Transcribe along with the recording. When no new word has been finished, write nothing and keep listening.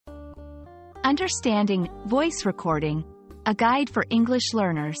Understanding voice recording, a guide for English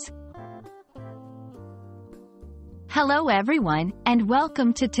learners. Hello everyone, and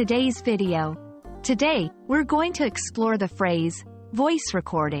welcome to today's video. Today, we're going to explore the phrase, voice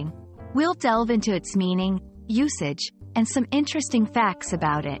recording. We'll delve into its meaning, usage, and some interesting facts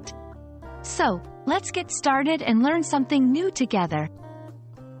about it. So, let's get started and learn something new together.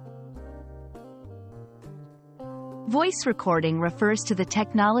 Voice recording refers to the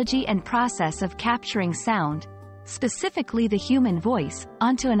technology and process of capturing sound, specifically the human voice,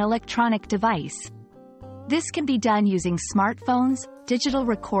 onto an electronic device. This can be done using smartphones, digital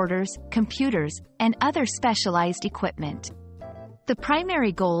recorders, computers, and other specialized equipment. The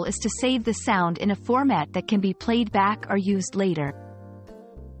primary goal is to save the sound in a format that can be played back or used later.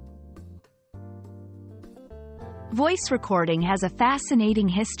 Voice recording has a fascinating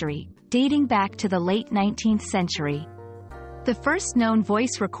history, dating back to the late 19th century. The first known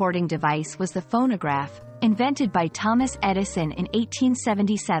voice recording device was the phonograph, invented by Thomas Edison in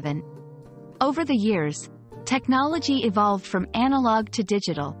 1877. Over the years, technology evolved from analog to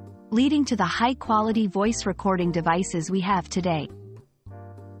digital, leading to the high-quality voice recording devices we have today.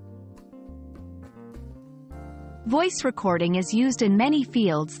 Voice recording is used in many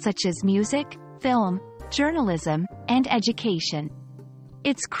fields such as music, film, journalism, and education.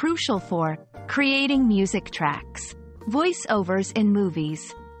 It's crucial for creating music tracks, voiceovers in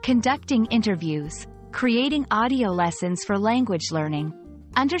movies, conducting interviews, creating audio lessons for language learning.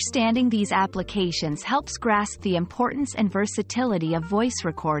 Understanding these applications helps grasp the importance and versatility of voice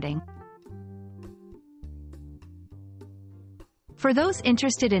recording. For those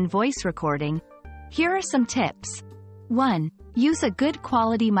interested in voice recording, here are some tips. 1. Use a good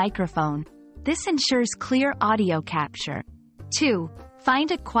quality microphone. This ensures clear audio capture. 2.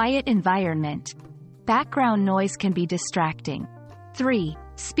 Find a quiet environment. Background noise can be distracting. 3.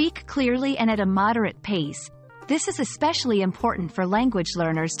 Speak clearly and at a moderate pace. This is especially important for language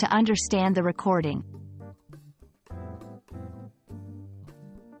learners to understand the recording.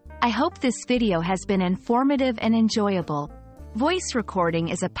 I hope this video has been informative and enjoyable. Voice recording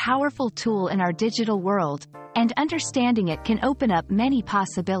is a powerful tool in our digital world, and understanding it can open up many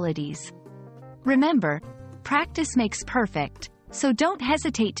possibilities. Remember, practice makes perfect, so don't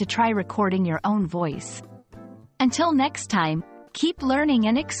hesitate to try recording your own voice. Until next time, keep learning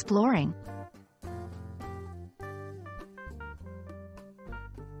and exploring.